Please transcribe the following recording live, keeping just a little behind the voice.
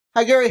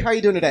Hi Gary, how are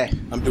you doing today?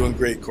 I'm doing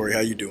great, Corey. How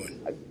you doing?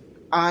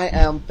 I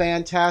am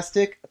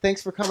fantastic.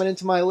 Thanks for coming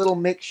into my little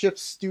makeshift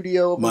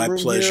studio of a My room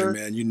pleasure,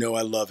 here. man. You know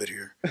I love it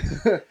here.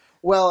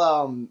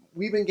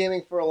 We've been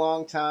gaming for a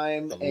long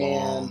time, A and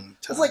long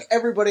it's time. like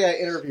everybody I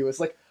interview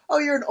is like, "Oh,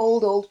 you're an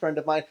old friend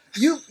of mine.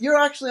 You're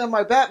actually on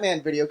my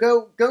Batman video.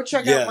 Go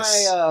check out my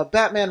Yes.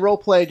 Batman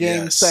roleplay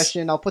game Yes.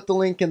 session. I'll put the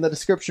link in the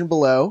description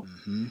below."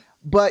 hmm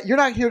But you're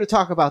not here to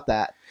talk about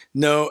that.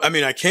 No, I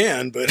mean I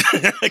can, but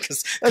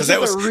because That's that just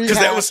was a because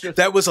rehash.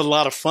 that was a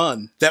lot of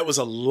fun. That was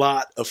a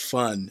lot of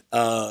fun.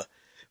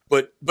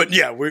 But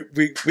yeah,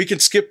 we can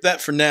skip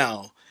that for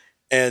now.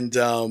 And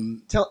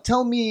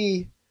Tell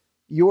me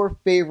your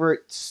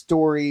favorite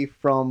story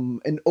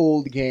from an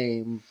old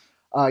game,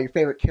 your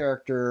favorite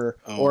character,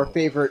 or oh,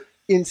 favorite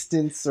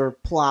instance or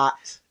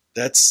plot.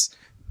 that's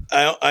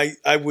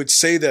I would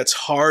say that's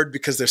hard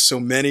because there's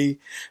so many.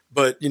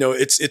 But you know,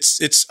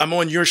 it's I'm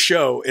on your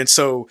show, and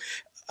so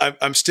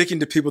I'm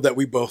sticking to people that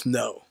we both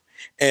know.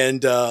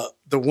 And the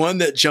one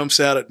that jumps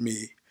out at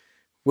me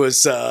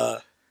was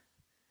a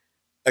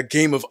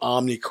game of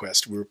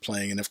OmniQuest we were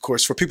playing. And of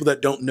course, for people that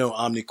don't know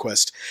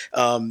OmniQuest,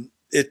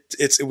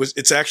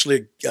 it's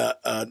actually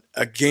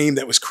a game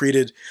that was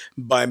created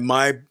by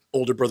my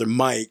older brother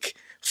Mike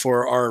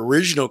for our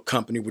original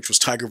company, which was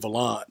Tiger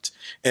Volant,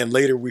 and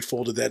later we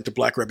folded that into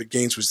Black Rabbit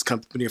Games, which is the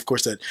company, of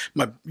course, that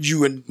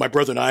you and my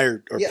brother and I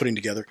are Yeah. putting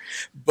together.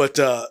 But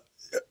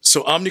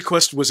so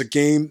OmniQuest was a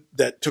game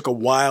that took a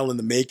while in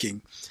the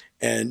making.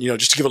 And, you know,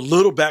 just to give a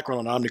little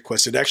background on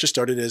OmniQuest, it actually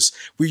started as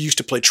we used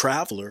to play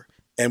Traveler,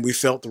 and we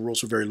felt the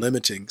rules were very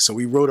limiting. So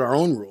we wrote our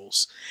own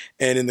rules.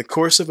 And in the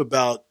course of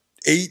about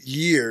 8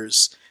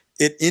 years,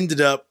 it ended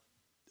up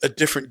a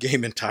different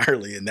game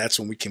entirely. And that's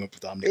when we came up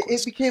with It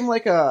OmniQuest. became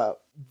like a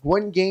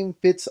one game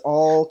fits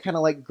all, kind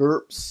of like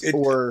GURPS,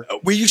 or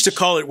We used to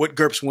call it what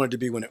GURPS wanted to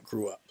be when it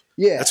grew up.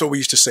 yeah. That's what we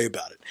used to say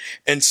about it.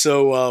 And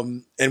so,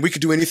 and we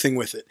could do anything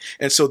with it.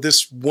 And so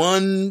this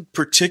one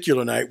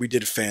particular night, we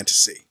did a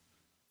fantasy.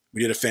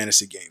 We did a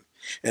fantasy game.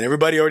 And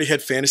everybody already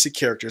had fantasy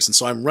characters. And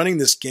so I'm running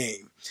this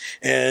game.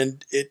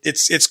 And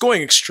it's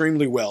going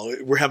extremely well.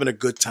 We're having a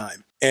good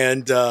time.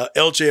 And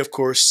LJ, of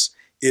course,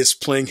 is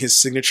playing his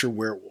signature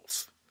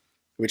werewolf,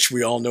 which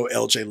we all know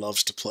LJ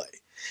loves to play.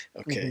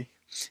 Okay.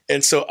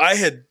 And so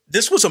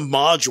this was a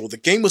module. The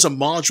game was a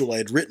module I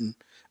had written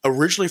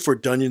originally for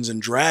Dungeons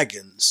and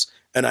Dragons,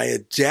 and I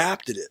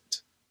adapted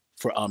it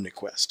for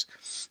OmniQuest.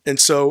 And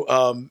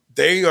so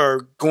they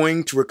are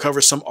going to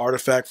recover some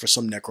artifact for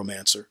some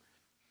necromancer.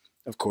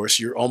 Of course,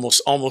 you're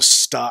almost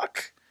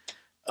stock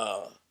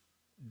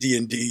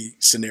D&D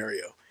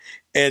scenario.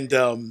 And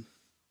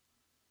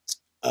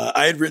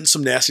I had written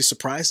some nasty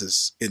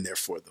surprises in there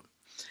for them.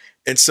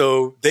 And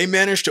so they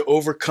managed to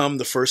overcome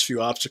the first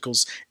few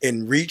obstacles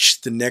and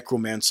reach the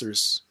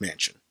necromancer's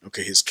mansion,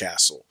 okay, his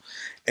castle.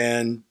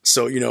 And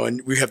so, you know,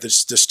 and we have the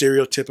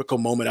stereotypical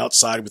moment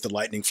outside with the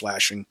lightning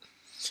flashing,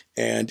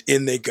 and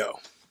in they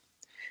go.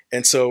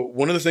 And so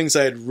one of the things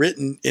I had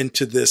written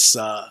into this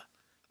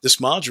this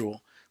module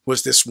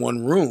was this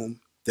one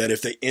room that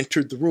if they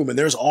entered the room, and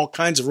there's all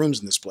kinds of rooms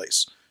in this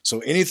place, so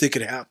anything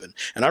could happen.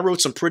 And I wrote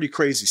some pretty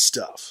crazy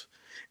stuff.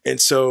 And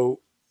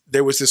so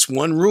there was this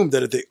one room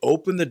that if they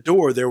opened the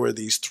door, there were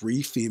these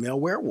 3 female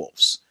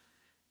werewolves.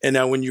 And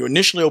now when you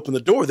initially opened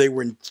the door, they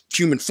were in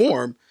human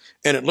form,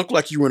 and it looked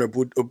like you were in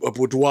a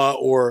boudoir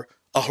or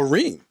a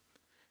harem.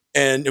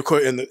 And of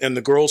course, and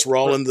the girls were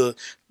all in the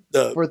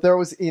For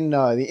those in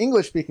the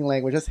English speaking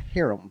language, that's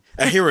harem.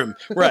 a harem,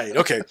 right?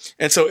 Okay,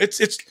 and so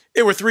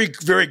it were 3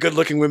 very good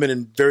looking women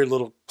in very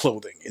little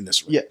clothing in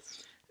this room. Yes.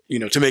 You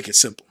know, to make it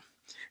simple.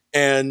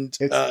 And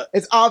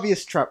It's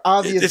obvious trap.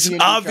 Obvious. it's an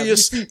D&D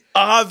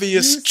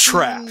obvious you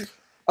trap. see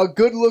a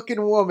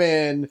good-looking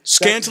woman,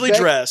 Scantily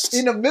dressed,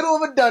 in the middle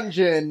of a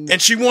dungeon,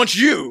 and she wants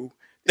you.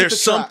 There's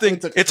It's a trap. something.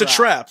 It's a It's a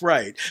trap,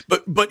 right?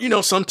 But you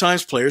know,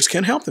 sometimes players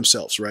can't help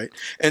themselves, right?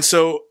 And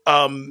so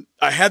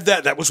I had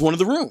that. That was one of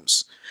the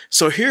rooms.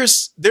 So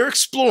they're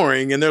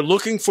exploring and they're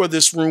looking for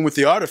this room with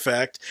the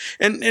artifact.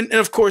 And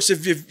of course,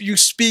 if you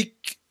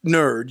speak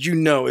nerd, you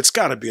know it's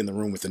got to be in the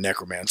room with the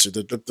necromancer.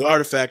 The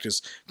artifact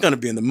is going to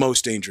be in the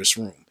most dangerous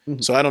room.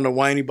 Mhm. So I don't know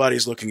why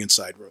anybody's looking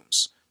inside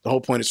rooms. The whole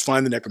point is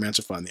find the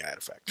necromancer, find the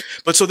artifact.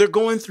 But so they're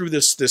going through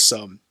this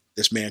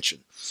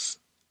mansion.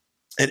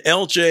 And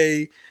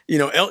LJ, you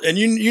know,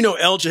 you know,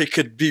 LJ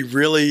could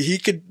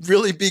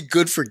really be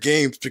good for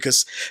games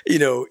because, you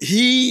know,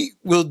 he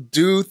will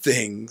do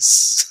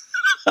things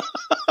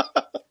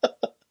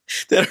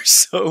that are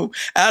so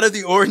out of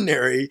the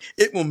ordinary,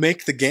 it will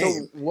make the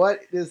game. So what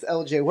is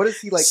LJ? What is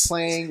he like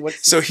playing?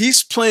 So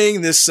he's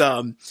playing this.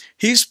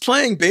 He's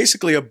playing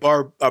basically a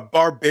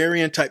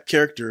barbarian type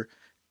character,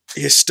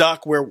 his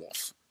stock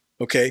werewolf.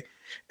 Okay,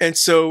 and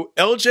so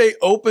LJ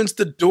opens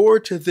the door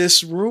to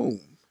this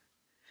room.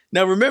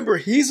 Now remember,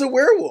 he's a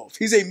werewolf.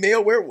 He's a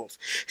male werewolf.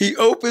 He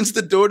opens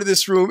the door to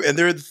this room, and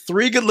there are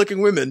 3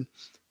 good-looking women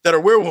that are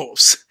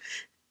werewolves.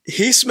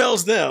 He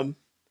smells them.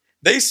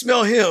 They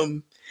smell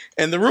him.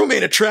 And the room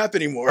ain't a trap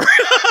anymore.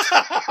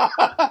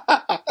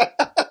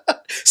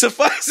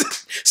 suffice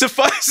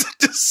it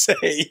to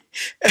say,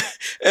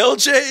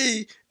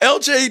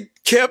 LJ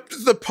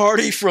kept the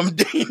party from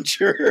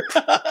danger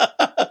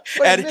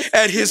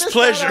at his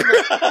pleasure.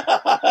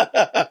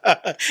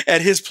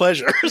 At his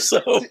pleasure.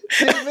 So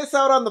did he miss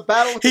out on the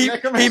battle with the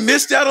necromancer? He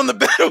missed out on the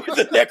battle with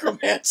the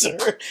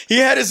necromancer. He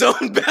had his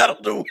own battle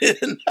to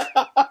win.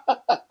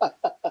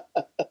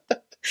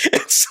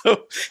 And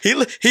so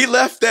he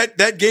left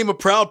that game a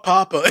proud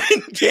papa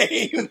in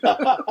game.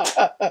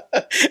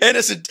 And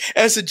as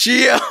a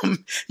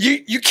GM,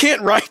 you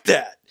can't write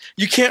that.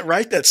 You can't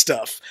write that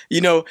stuff,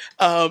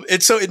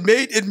 and so it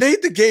made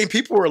the game.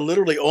 People were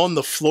literally on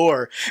the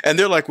floor, and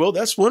they're like, "Well,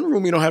 that's one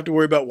room you don't have to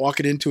worry about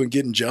walking into and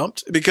getting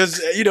jumped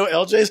because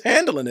LJ's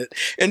handling it."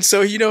 And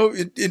so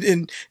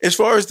as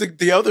far as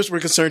the others were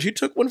concerned, he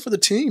took one for the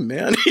team,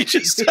 man. He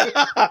just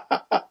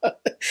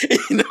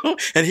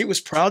and he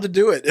was proud to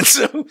do it. And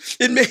so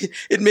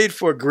it made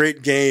for a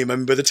great game. I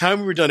mean, by the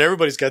time we were done,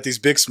 everybody's got these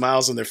big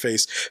smiles on their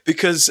face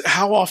because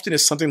how often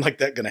is something like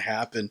that going to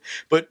happen?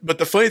 But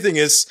the funny thing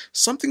is,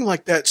 something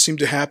like that seemed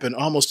to happen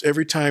almost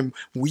every time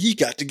we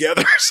got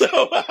together. So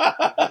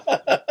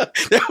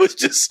that was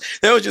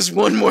just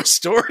one more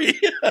story,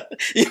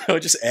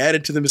 just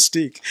added to the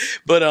mystique.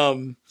 But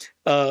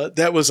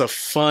that was a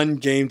fun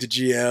game to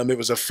GM. It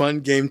was a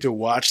fun game to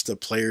watch the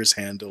players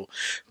handle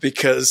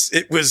because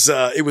it was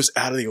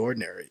out of the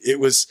ordinary. It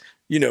was,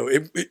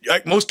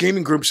 like most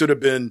gaming groups would have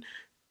been,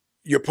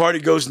 your party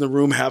goes in the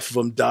room, half of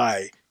them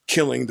die,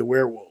 killing the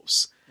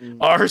werewolves. Mm-hmm.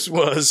 Ours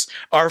was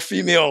our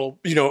female,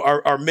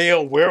 our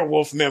male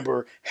werewolf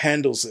member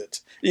handles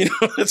it.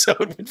 That's how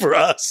it went for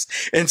us.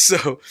 And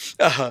so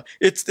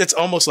it's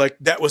almost like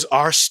that was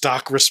our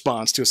stock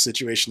response to a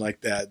situation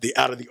like that, the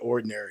out of the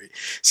ordinary.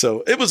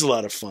 So it was a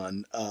lot of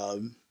fun.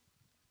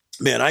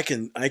 Man, I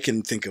can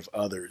think of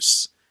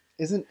others.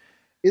 Isn't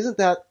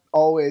that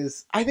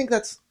always? I think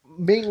that's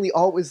mainly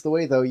always the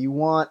way, though. You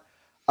want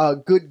a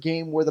good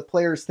game where the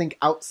players think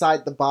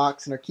outside the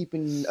box and are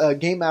keeping a good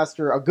game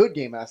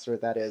master,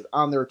 that is,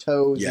 on their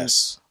toes.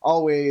 Yes. And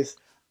always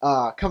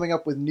coming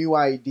up with new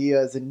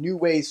ideas and new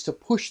ways to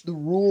push the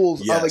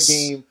rules of a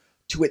game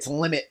to its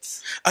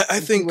limits. I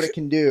think see what it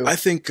can do. I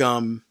think,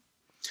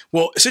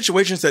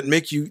 situations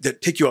that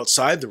take you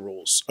outside the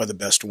rules are the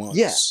best ones.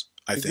 Yeah.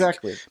 I think.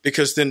 Exactly.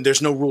 Because then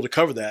there's no rule to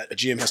cover that. A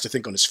GM has to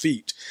think on his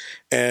feet.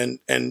 And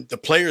the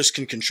players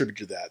can contribute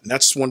to that. And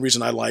that's one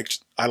reason I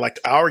liked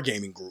our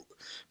gaming group.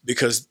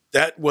 Because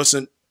that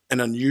wasn't an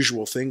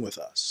unusual thing with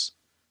us.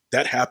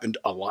 That happened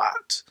a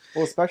lot.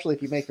 Well, especially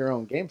if you make your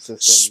own game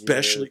system.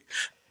 Especially.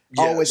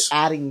 Yes. Always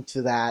adding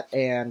to that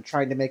and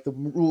trying to make the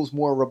rules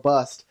more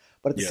robust.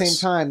 But at the same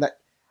time,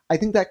 I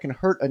think that can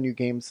hurt a new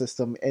game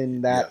system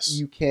in that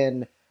you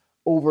can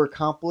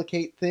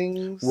overcomplicate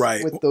things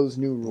with those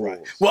new rules.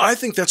 Right. Well, I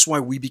think that's why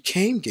we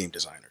became game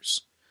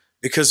designers.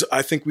 Because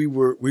I think we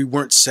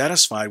weren't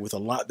satisfied with a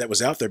lot that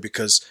was out there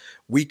because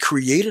we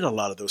created a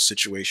lot of those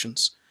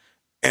situations.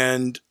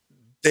 And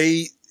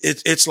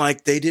it's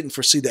like they didn't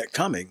foresee that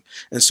coming.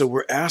 And so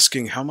we're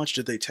asking, how much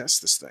did they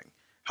test this thing?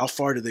 How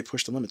far did they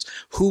push the limits?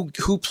 Who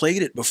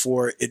played it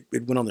before it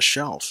went on the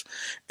shelf?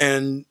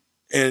 And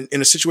in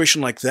a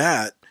situation like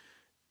that,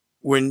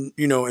 when,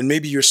 and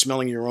maybe you're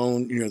smelling your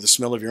own, the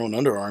smell of your own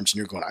underarms and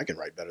you're going, I can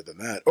write better than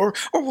that. Or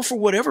for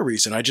whatever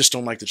reason, I just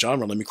don't like the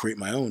genre. Let me create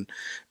my own.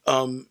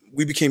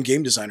 We became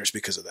game designers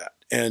because of that.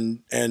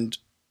 And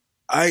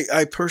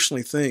I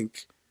personally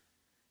think,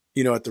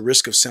 at the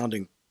risk of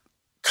sounding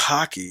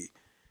cocky,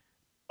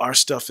 our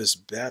stuff is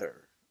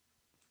better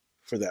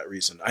for that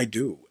reason. I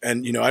do.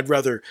 And, I'd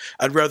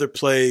rather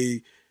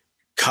play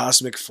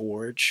Cosmic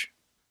Forge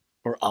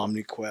or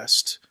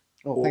OmniQuest.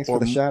 Oh, thanks for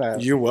the shout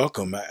out. You're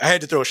welcome. I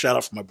had to throw a shout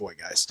out for my boy,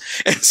 guys.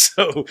 And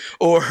so,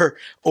 or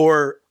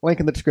link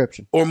in the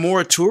description. Or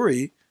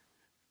Morituri.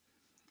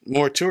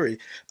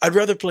 I'd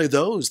rather play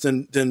those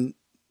than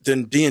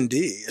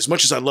D&D. As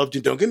much as I love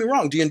D&D, don't get me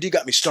wrong, D&D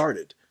got me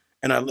started.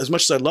 And as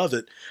much as I love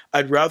it,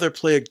 I'd rather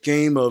play a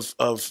game of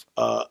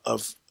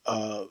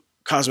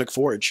Cosmic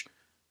Forge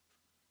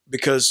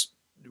because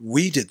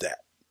we did that.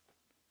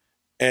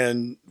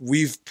 And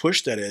we've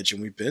pushed that edge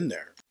and we've been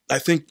there. I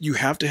think you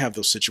have to have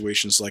those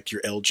situations like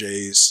your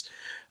LJs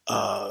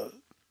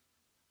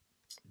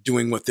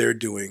doing what they're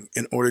doing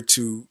in order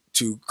to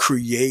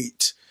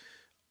create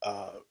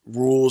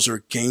rules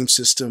or game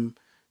system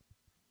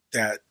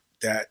that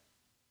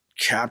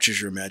captures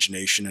your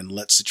imagination and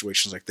lets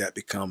situations like that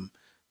become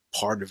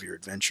part of your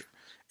adventure.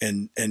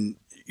 And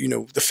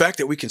the fact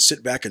that we can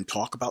sit back and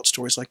talk about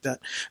stories like that,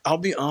 I'll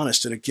be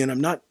honest, and again, I'm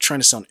not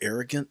trying to sound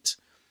arrogant,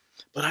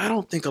 but I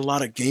don't think a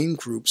lot of game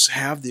groups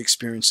have the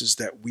experiences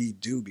that we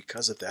do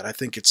because of that. I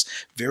think it's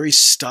very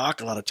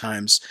stock a lot of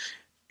times.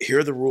 Here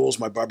are the rules.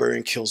 My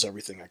barbarian kills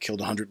everything. I killed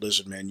 100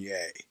 lizard men.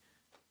 Yay.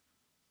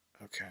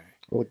 Okay.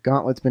 Well, the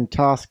gauntlet's been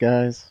tossed,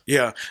 guys.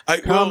 Yeah.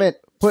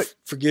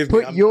 Forgive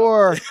me. Put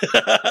your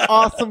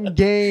awesome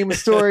game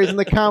stories in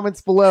the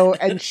comments below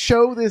and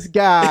show this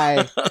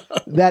guy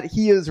that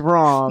he is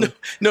wrong.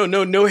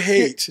 No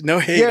hate. No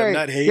hate. Gary, I'm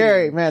not hating.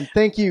 Gary, man,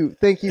 thank you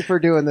for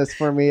doing this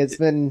for me. It's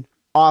been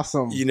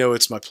Awesome.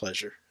 It's my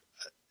pleasure.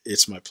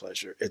 It's my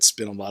pleasure. It's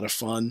been a lot of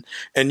fun.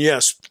 And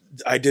yes,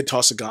 I did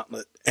toss a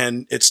gauntlet,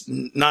 and it's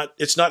not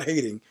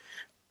hating.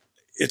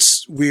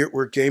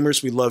 We're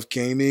gamers. We love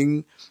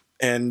gaming,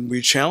 and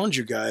we challenge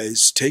you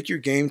guys. Take your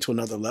game to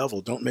another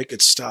level. Don't make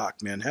it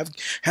stock, man.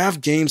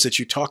 Have games that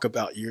you talk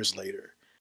about years later.